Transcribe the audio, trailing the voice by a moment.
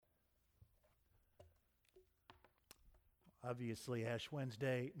Obviously, Ash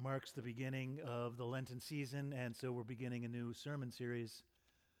Wednesday marks the beginning of the Lenten season, and so we're beginning a new sermon series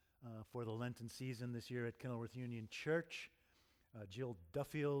for the Lenten season this year at Kenilworth Union Church. Jill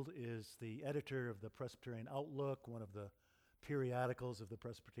Duffield is the editor of the Presbyterian Outlook, one of the periodicals of the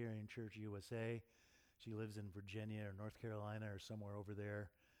Presbyterian Church USA. She lives in Virginia or North Carolina or somewhere over there,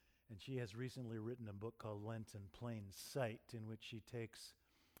 and she has recently written a book called Lent in Plain Sight, in which she takes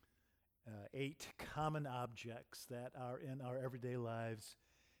 8 common objects that are in our everyday lives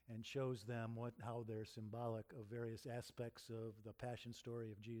and shows them how they're symbolic of various aspects of the passion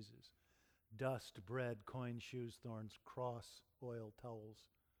story of Jesus. Dust, bread, coins, shoes, thorns, cross, oil, towels,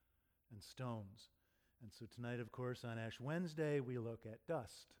 and stones. And so tonight, of course, on Ash Wednesday, we look at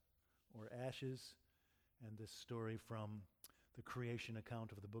dust, or ashes, and this story from the creation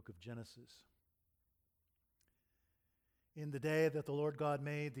account of the book of Genesis. In the day that the Lord God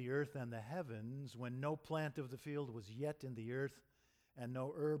made the earth and the heavens, when no plant of the field was yet in the earth, and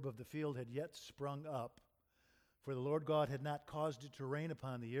no herb of the field had yet sprung up, for the Lord God had not caused it to rain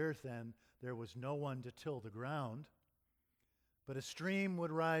upon the earth, and there was no one to till the ground, but a stream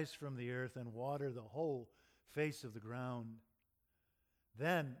would rise from the earth and water the whole face of the ground.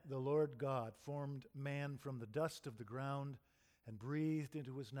 Then the Lord God formed man from the dust of the ground and breathed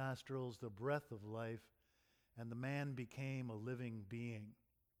into his nostrils the breath of life, and the man became a living being.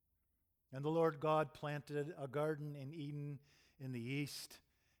 And the Lord God planted a garden in Eden in the east,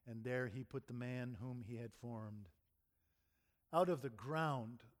 and there he put the man whom he had formed. Out of the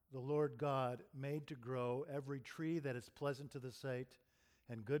ground the Lord God made to grow every tree that is pleasant to the sight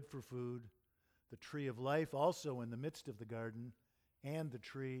and good for food, the tree of life also in the midst of the garden, and the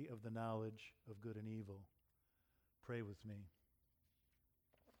tree of the knowledge of good and evil. Pray with me.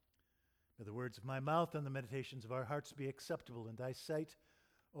 May the words of my mouth and the meditations of our hearts be acceptable in thy sight,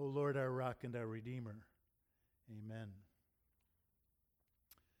 O Lord, our rock and our redeemer. Amen.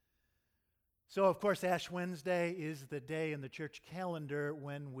 So, of course, Ash Wednesday is the day in the church calendar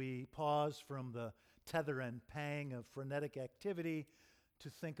when we pause from the tether and pang of frenetic activity to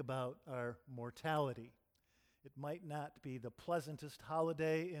think about our mortality. It might not be the pleasantest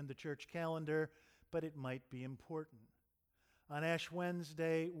holiday in the church calendar, but it might be important. On Ash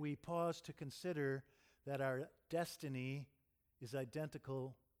Wednesday, we pause to consider that our destiny is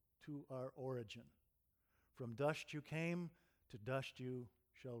identical to our origin. From dust you came, to dust you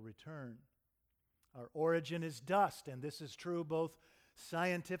shall return. Our origin is dust, and this is true both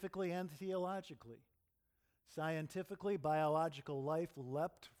scientifically and theologically. Scientifically, biological life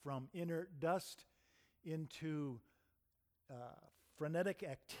leapt from inert dust into frenetic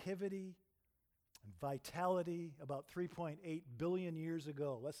activity and vitality about 3.8 billion years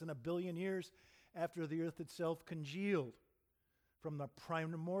ago, less than a billion years after the earth itself congealed from the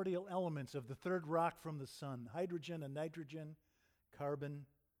primordial elements of the third rock from the sun, hydrogen and nitrogen, carbon,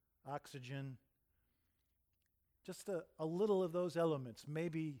 oxygen. Just a little of those elements,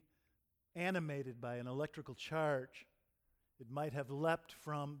 maybe animated by an electrical charge. It might have leapt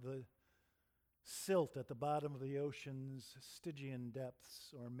from the silt at the bottom of the ocean's Stygian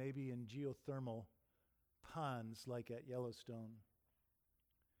depths, or maybe in geothermal ponds like at Yellowstone.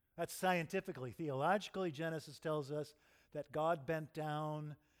 That's scientifically. Theologically, Genesis tells us that God bent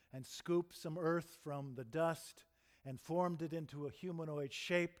down and scooped some earth from the dust and formed it into a humanoid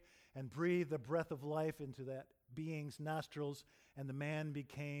shape and breathed the breath of life into that being's nostrils, and the man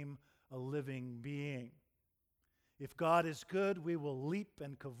became a living being. If God is good, we will leap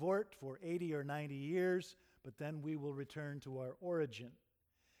and cavort for 80 or 90 years, but then we will return to our origin.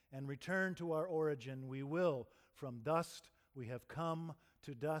 And return to our origin we will. From dust we have come,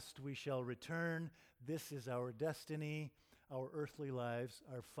 to dust we shall return. This is our destiny. Our earthly lives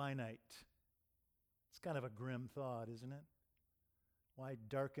are finite. It's kind of a grim thought, isn't it? Why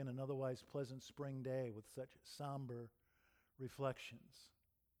darken an otherwise pleasant spring day with such somber reflections?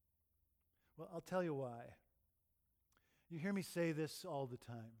 Well, I'll tell you why. You hear me say this all the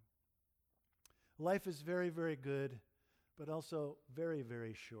time. Life is very, very good, but also very,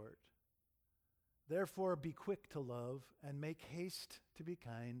 very short. Therefore, be quick to love and make haste to be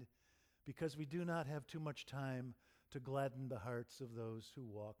kind, because we do not have too much time to gladden the hearts of those who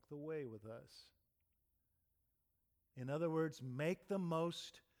walk the way with us. In other words, make the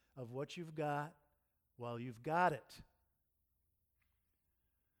most of what you've got while you've got it.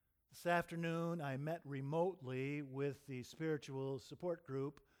 This afternoon, I met remotely with the spiritual support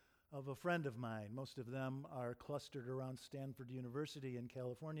group of a friend of mine. Most of them are clustered around Stanford University in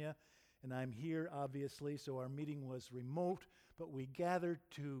California, and I'm here, obviously, so our meeting was remote, but we gathered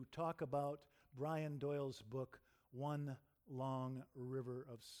to talk about Brian Doyle's book, One Long River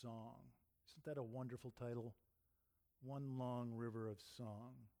of Song. Isn't that a wonderful title? one long river of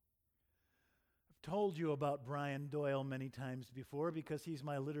song. I've told you about Brian Doyle many times before because he's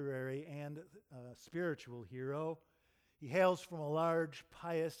my literary and spiritual hero. He hails from a large,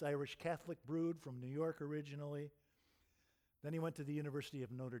 pious Irish Catholic brood from New York originally. Then he went to the University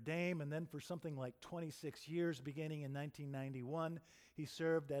of Notre Dame, and then for something like 26 years, beginning in 1991, he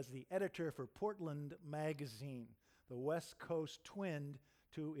served as the editor for Portland Magazine, the West Coast twin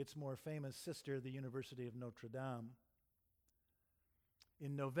to its more famous sister, the University of Notre Dame.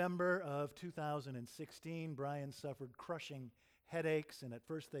 In November of 2016, Brian suffered crushing headaches, and at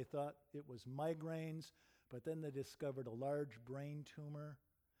first they thought it was migraines, but then they discovered a large brain tumor.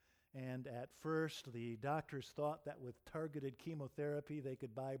 And at first, the doctors thought that with targeted chemotherapy, they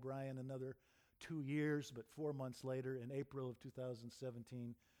could buy Brian another 2 years. But 4 months later, in April of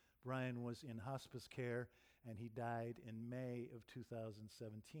 2017, Brian was in hospice care, and he died in May of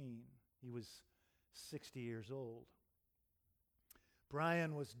 2017. He was 60 years old.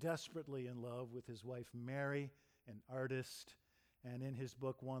 Brian was desperately in love with his wife, Mary, an artist. And in his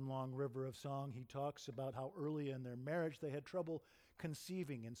book, One Long River of Song, he talks about how early in their marriage they had trouble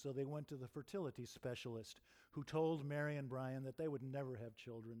conceiving, and so they went to the fertility specialist who told Mary and Brian that they would never have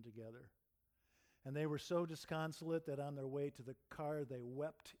children together. And they were so disconsolate that on their way to the car they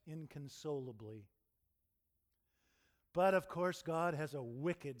wept inconsolably. But of course, God has a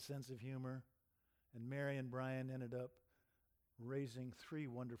wicked sense of humor, and Mary and Brian ended up raising 3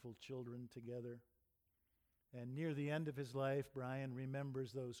 wonderful children together. And near the end of his life, Brian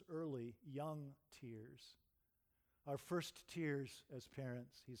remembers those early, young tears. Our first tears as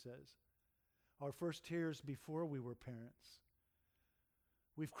parents, he says. Our first tears before we were parents.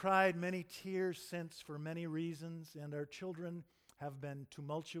 We've cried many tears since for many reasons, and our children have been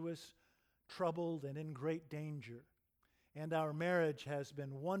tumultuous, troubled, and in great danger. And our marriage has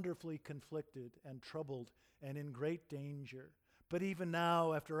been wonderfully conflicted and troubled and in great danger. But even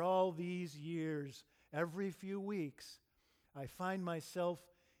now, after all these years, every few weeks, I find myself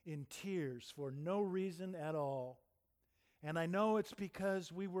in tears for no reason at all. And I know it's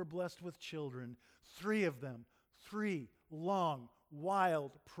because we were blessed with children, 3 of them, 3 long,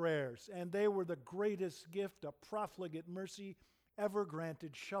 wild prayers. And they were the greatest gift a profligate mercy ever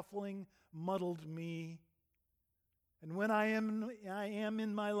granted, shuffling, muddled me. And when I am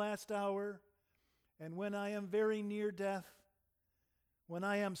in my last hour, and when I am very near death, when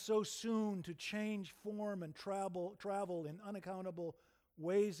I am so soon to change form and travel in unaccountable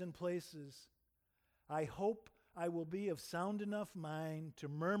ways and places, I hope I will be of sound enough mind to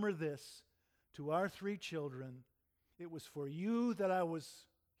murmur this to our 3 children. It was for you that I was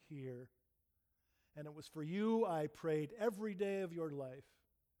here, and it was for you I prayed every day of your life.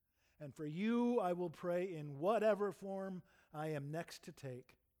 And for you I will pray in whatever form I am next to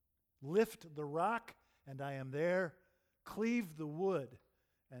take. Lift the rock, and I am there. Cleave the wood,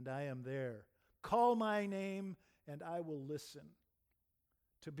 and I am there. Call my name, and I will listen.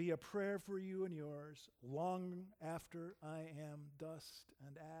 To be a prayer for you and yours long after I am dust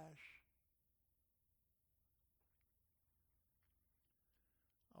and ash.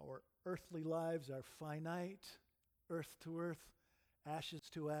 Our earthly lives are finite, earth to earth, ashes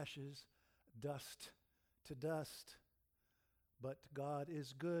to ashes, dust to dust. But God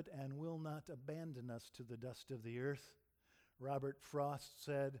is good and will not abandon us to the dust of the earth. Robert Frost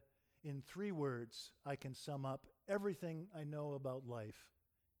said, in 3 words, I can sum up everything I know about life.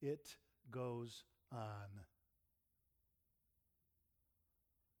 It goes on.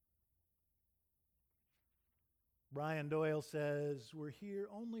 Brian Doyle says, we're here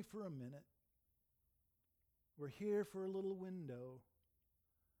only for a minute. We're here for a little window.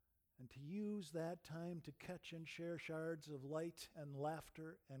 And to use that time to catch and share shards of light and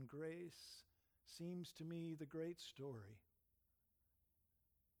laughter and grace seems to me the great story.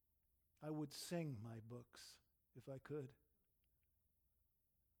 I would sing my books if I could.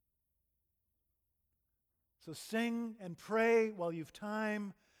 So sing and pray while you've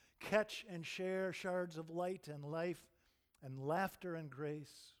time. Catch and share shards of light and life and laughter and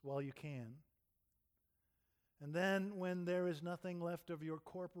grace while you can. And then when there is nothing left of your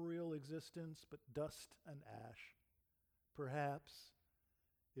corporeal existence but dust and ash, perhaps,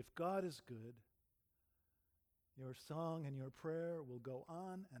 if God is good, your song and your prayer will go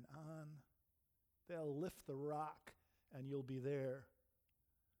on and on. They'll lift the rock and you'll be there.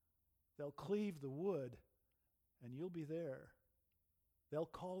 They'll cleave the wood and you'll be there. They'll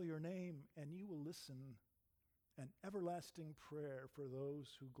call your name and you will listen. An everlasting prayer for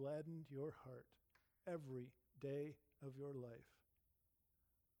those who gladdened your heart every day of your life.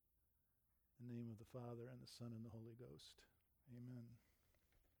 In the name of the Father, and the Son, and the Holy Ghost. Amen.